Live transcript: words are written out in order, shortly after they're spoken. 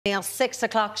Neill, 6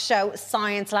 o'clock show,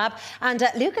 Science Lab. And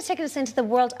Luca's taking us into the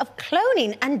world of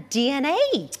cloning and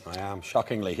DNA. I am,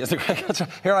 shockingly. Isn't it great?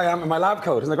 Here I am in my lab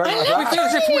coat. Isn't it great? I We feel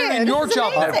as if we're in your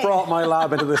job now. I brought my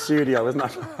lab into the studio, isn't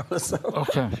that? So,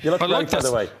 Okay. You look great, like by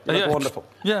the way. You look wonderful.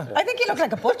 Yeah. I think you look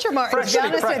like a butcher, Martin, to be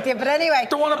honest with you. But anyway.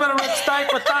 Don't want a bit of red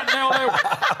steak with that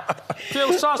now.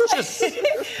 Few sausages.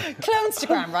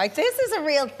 Clonestagram, right? This is a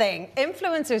real thing.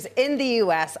 Influencers in the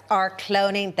US are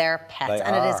cloning their pets,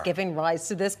 and it is giving rise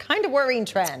to this kind of worrying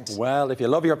trend. Well, if you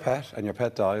love your pet and your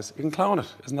pet dies, you can clone it.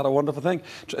 Isn't that a wonderful thing?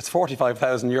 It's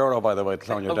 €45,000, by the way, to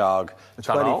clone your dog.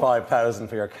 25,000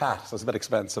 for your cat, so it's a bit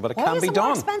expensive, but it can be done.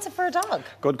 Why is it more expensive for a dog?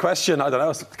 Good question. I don't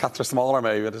know. Cats are smaller,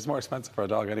 maybe, but it's more expensive for a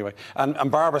dog anyway.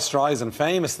 And Barbara Streisand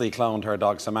famously cloned her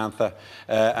dog Samantha.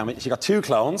 She got two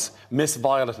clones, Miss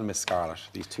Violet and Miss Scarlet.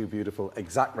 These two beautiful,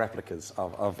 exact replicas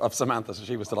of Samantha. So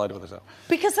she was delighted with herself.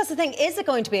 Because that's the thing. Is it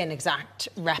going to be an exact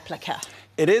replica?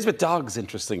 It is with dogs,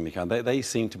 interestingly. They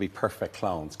seem to be perfect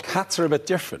clones. Cats are a bit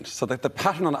different. So the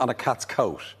pattern on a cat's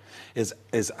coat is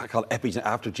called epigenetic.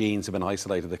 After genes have been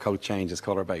isolated, the coat changes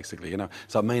colour, basically, you know.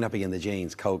 So it may not be in the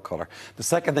genes, coat colour. The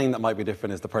second thing that might be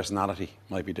different is the personality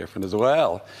might be different as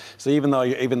well. So even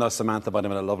though Samantha might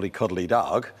have been a lovely, cuddly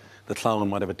dog, the clone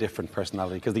might have a different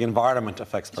personality because the environment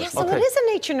affects personality. Yeah, so it is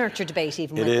a nature-nurture debate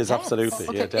even with It is, pets. absolutely.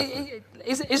 Okay. Yeah, definitely.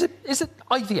 Is it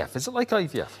IVF? Is it like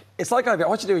IVF? It's like IVF.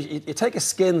 What you do is you take a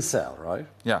skin cell, right?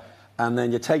 Yeah. And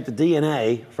then you take the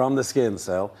DNA from the skin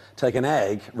cell, take an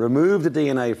egg, remove the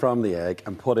DNA from the egg,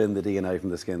 and put in the DNA from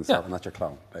the skin cell, and that's your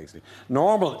clone, basically.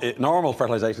 Normal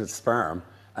fertilisation is sperm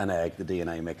and egg, the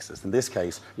DNA mixes. In this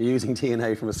case, you're using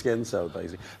DNA from a skin cell,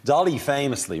 basically. Dolly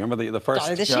famously, remember the first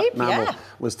Dolly the sheep, mammal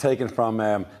was taken from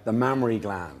the mammary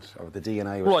gland, or the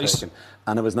DNA was taken.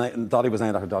 And it was Dolly was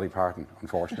named after Dolly Parton,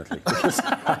 unfortunately.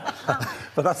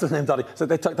 But that's the name, Dolly. So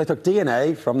they took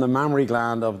DNA from the mammary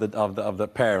gland of the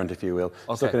parent, if you will,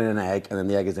 stuck it in an egg, and then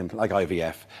the egg is like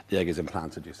IVF. The egg is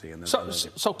implanted, you see. And then,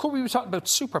 so could we be talking about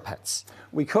super pets?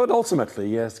 We could ultimately,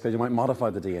 yes, because you might modify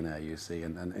the DNA, you see,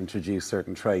 and introduce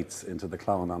certain traits into the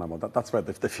cloned animal. That's where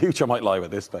the future might lie with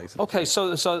this, basically. Okay,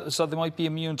 so they might be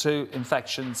immune to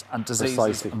infections and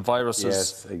diseases and viruses.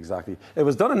 Yes, exactly. It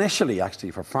was done initially,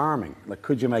 actually, for farming. Like,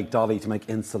 could you make Dolly to make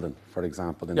insulin, for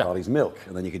example, in Dolly's milk?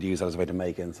 And then you could use that as a way to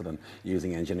make insulin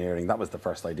using engineering. That was the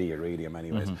first idea, really, in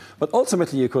many ways. But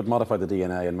ultimately, you could modify the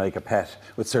DNA and make a pet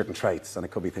with certain traits, and it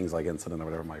could be things like insulin or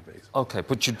whatever it might be. Okay,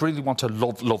 but you'd really want to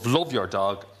love your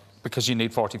dog because you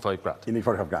need 45 grand. You need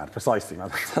 45 grand, precisely.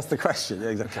 That's the question. Yeah,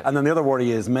 exactly. And then the other worry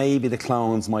is maybe the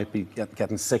clones might be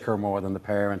getting sicker more than the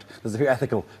parent. There's a few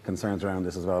ethical concerns around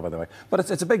this as well, by the way. But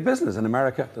it's a big business in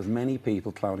America. There's many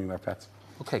people cloning their pets.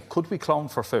 Okay, could we clone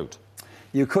for food?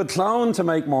 You could clone to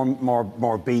make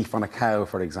more beef on a cow,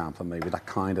 for example, maybe that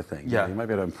kind of thing. Yeah. You might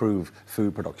be able to improve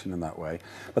food production in that way.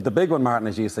 But the big one, Martin,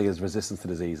 as you say, is resistance to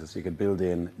diseases. You could build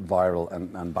in viral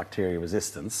and bacteria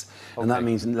resistance, and that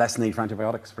means less need for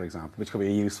antibiotics, for example, which could be a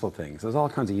useful thing. So there's all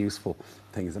kinds of useful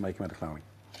things that may come out of cloning.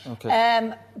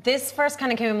 Okay. This first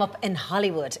kind of came up in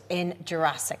Hollywood in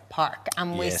Jurassic Park,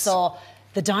 and we saw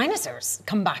the dinosaurs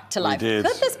come back to life. Did.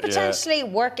 Could this potentially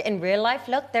work in real life?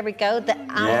 Look, there we go. The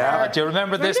do you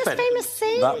remember this bit? famous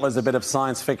scene? That was a bit of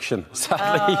science fiction,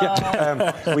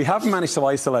 sadly. We haven't managed to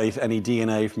isolate any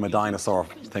DNA from a dinosaur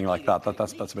thing like that.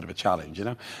 That's a bit of a challenge, you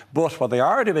know. But what they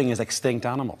are doing is extinct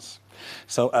animals.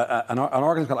 So an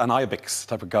organism called an ibex,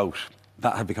 type of goat,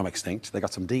 that had become extinct. They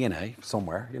got some DNA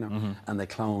somewhere, you know, and they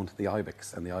cloned the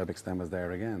ibex, and the ibex then was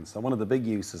there again. So one of the big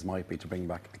uses might be to bring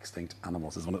back extinct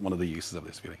animals. Is one of the uses of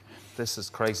this, really. This is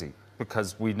crazy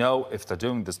because we know if they're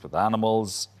doing this with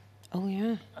animals. Oh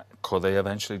yeah. Could they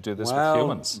eventually do this with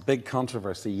humans? Big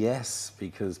controversy, yes,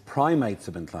 because primates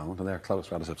have been cloned, and they're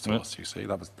close relatives to us. You see,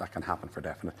 that can happen for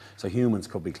definite. So humans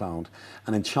could be cloned,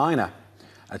 and in China,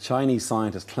 a Chinese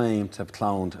scientist claimed to have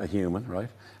cloned a human, right,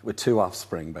 with two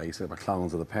offspring, basically, were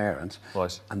clones of the parent.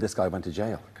 Right. And this guy went to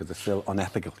jail because it's still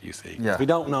unethical, you see. Yeah. We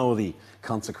don't know the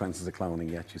consequences of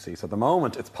cloning yet, you see. So at the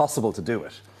moment, it's possible to do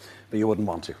it, but you wouldn't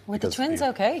want to. Were the twins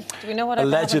okay? Do we know what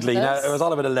allegedly? Now, it was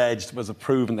all a bit alleged. It was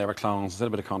proven they were clones. There's a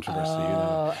bit of controversy, you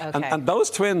know. Okay. And those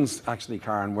twins, actually,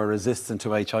 Karen, were resistant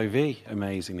to HIV,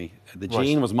 amazingly. The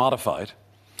gene was modified,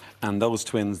 and those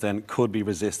twins then could be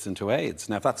resistant to AIDS.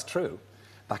 Now, if that's true,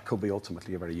 that could be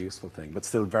ultimately a very useful thing, but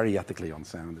still very ethically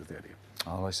unsound is the idea.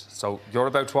 All right. So you're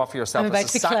about to offer yourself I'm about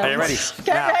to be cloned. Are you ready?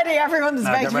 Get ready, everyone's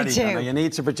about to be too. Now, you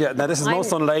need to project. Now, this is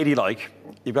most unladylike.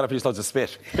 you've got to produce loads of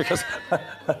spit because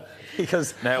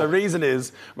Now, the reason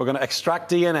is we're going to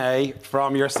extract DNA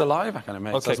from your saliva. Kind of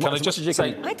make Okay, so can I just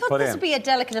say... I thought this would be a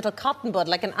delicate little cotton bud,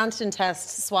 like an antigen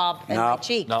test swab in my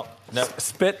cheek. No.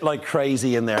 Spit like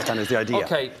crazy in there, kind of is the idea.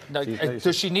 Okay, now,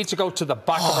 does she need to go to the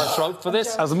back of her throat for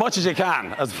this? As much as you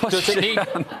can.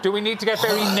 Do we need to get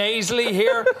very nasally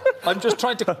here? I'm just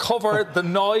trying to cover the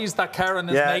noise that Karen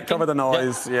is making. Yeah, cover the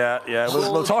noise. Yeah.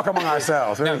 We'll talk among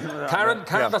ourselves. Now, Karen,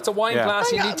 that's a wine glass.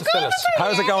 You need to fill it.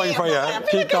 How's it going for you?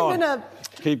 Keep going.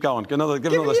 Keep going. Give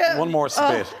another one more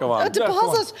spit. Go on. A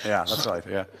deposit. Yeah, that's right.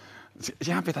 Yeah.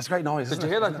 Yeah, but that's great noise. Did you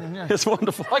hear that? Yeah. It's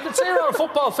wonderful. I can see her on a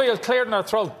football field cleared in her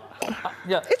throat.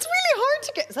 Yeah. It's really hard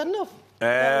to get. Is that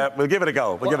enough? We'll give it a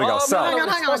go. Hang on. It's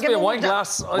supposed to be a wine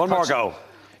glass. One more go.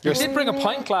 You did bring a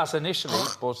pint glass initially,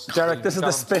 but... Derek, this is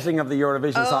the spitting of the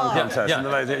Eurovision Song Contest.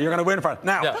 Yeah. You're going to win for it.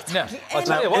 Now, I'll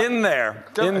tell you what. in there,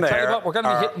 tell you what, we're going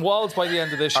to be hitting walls by the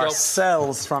end of this show. Our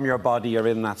cells from your body are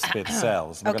in that spit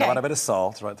cells. We're going to add a bit of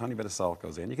salt, right? A tiny bit of salt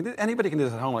goes in. Anybody can do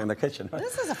this at home, like in the kitchen. Right?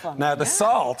 This is a fun Now, the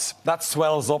salt, that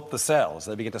swells up the cells.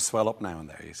 They begin to swell up now and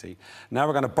there, you see. Now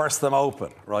we're going to burst them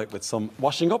open, right, with some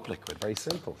washing up liquid. Very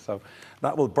simple. So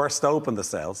that will burst open the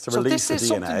cells to release the DNA. So this is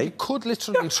something you could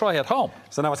literally try at home.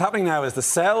 So now what's happening now is the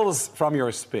cells from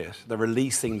your spit, they're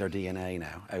releasing their DNA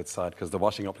now outside because the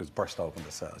washing up has burst open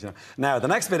the cells. Now, the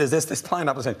next bit is this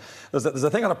pineapple thing. There's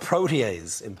a thing called a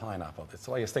protease in pineapple. It's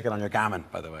why you stick it on your gammon,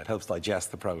 by the way. It helps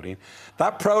digest the protein.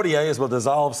 That protease will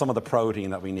dissolve some of the protein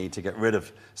that we need to get rid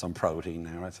of some protein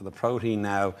now, right? So the protein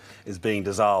now is being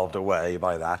dissolved away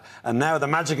by that. And now the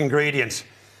magic ingredient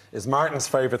is Martin's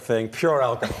favourite thing, pure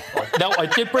alcohol. Now, I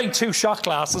did bring 2 shot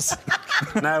glasses.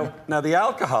 Now the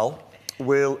alcohol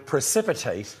will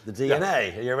precipitate the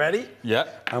DNA. Are you ready? Yeah.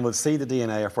 And we'll see the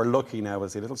DNA. If we're lucky now, we'll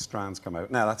see little strands come out.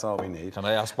 Now, that's all we need. Can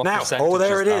I ask what now, percentage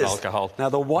there is it that is. alcohol? Now,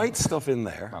 the white stuff in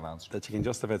there that you can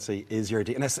just about see is your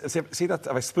DNA. See that?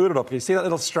 If I spoon it up, can you see that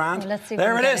little strand? Let's see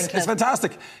there it is. It's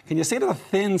fantastic. Can you see the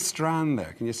thin strand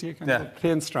there? Can you see a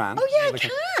thin strand? Oh, yeah, I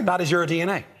can. That is your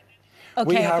DNA.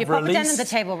 Okay, if you pop it down on the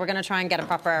table, we're going to try and get a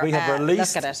proper look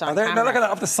at it on camera. Now look at it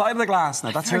up the side of the glass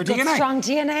now. That's your DNA. Strong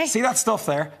DNA. See that stuff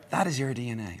there? That is your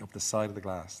DNA up the side of the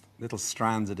glass. Little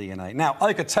strands of DNA. Now,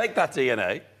 I could take that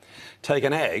DNA, take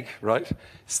an egg, right?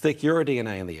 Stick your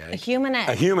DNA in the egg. A human egg?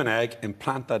 A human egg,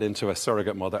 implant that into a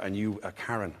surrogate mother, and a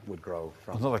Karen would grow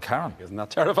from. Another Karen? Isn't that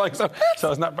terrifying? So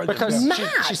isn't that because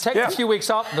she's taking a few weeks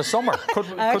off in the summer.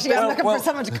 Actually, I'm looking for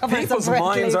someone to cover people's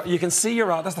minds you can see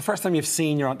your aunt. That's the first time you've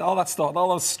seen your aunt. All that stuff, all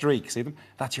those streaks, see them?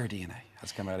 That's your DNA.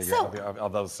 Has come out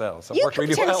of those cells. So you could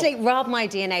really potentially rob my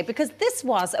DNA because this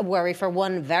was a worry for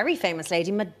one very famous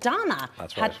lady. Madonna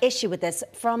had issue with this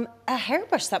from a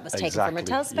hairbrush that was taken from her.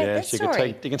 Tell us about this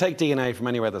story. You can take DNA from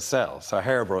anywhere there's cells. So a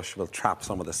hairbrush will trap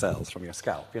some of the cells from your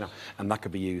scalp, and that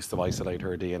could be used to isolate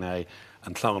her DNA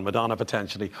and clone Madonna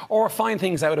potentially, or find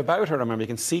things out about her. Remember, you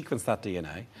can sequence that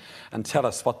DNA and tell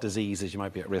us what diseases you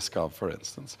might be at risk of, for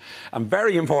instance. And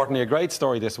very importantly, a great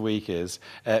story this week is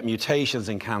mutations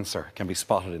in cancer can be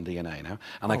spotted in DNA now.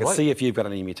 And I can see if you've got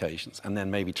any mutations and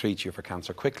then maybe treat you for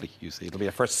cancer quickly, you see. It'll be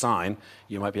a first sign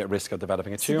you might be at risk of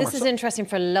developing a tumour. This is interesting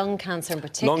for lung cancer in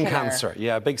particular. Lung cancer,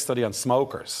 yeah, a big study on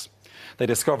smokers. They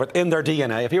discovered in their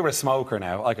DNA, if you were a smoker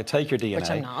now, I could take your DNA, which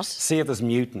I'm not, see if there's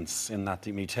mutations in that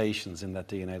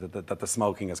DNA that the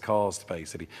smoking has caused,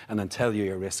 basically, and then tell you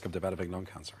your risk of developing lung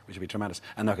cancer, which would be tremendous,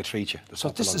 and I could treat you. So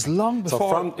this is long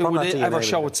before it would ever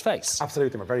show its face?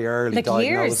 Absolutely, a very early like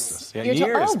diagnosis.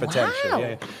 Years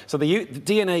potentially. Wow. So the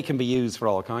DNA can be used for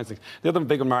all kinds of things. The other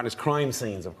big one, Martin, is crime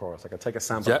scenes, of course. I could take a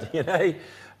sample of DNA,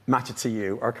 match it to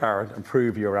you or Karen and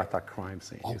prove you were at that crime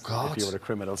scene. Oh, God. If you were a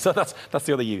criminal. So that's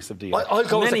the other use of DNA. I'll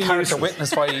go as a character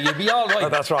witness for you. You'll be all right. Oh,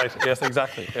 that's right. Yes,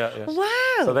 exactly. Yeah.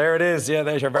 Wow. So there it is. Yeah,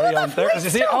 there's your very own. There. You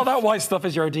see, all that white stuff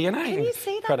is your DNA. Can you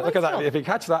see that? Look at that. If you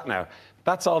catch that now,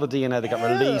 that's all the DNA that got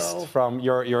released from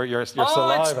your saliva.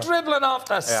 Oh, it's dribbling off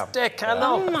the stick. I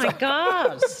know. Oh, my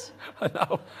God. I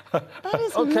know. That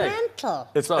is mental.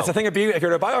 It's a thing of beauty. If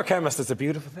you're a biochemist, it's a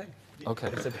beautiful thing. Okay.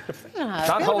 It's a beautiful thing.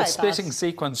 That whole spitting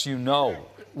sequence,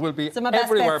 will be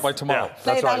everywhere by tomorrow.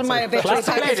 Play that in my obituary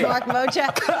package, Mark Moja.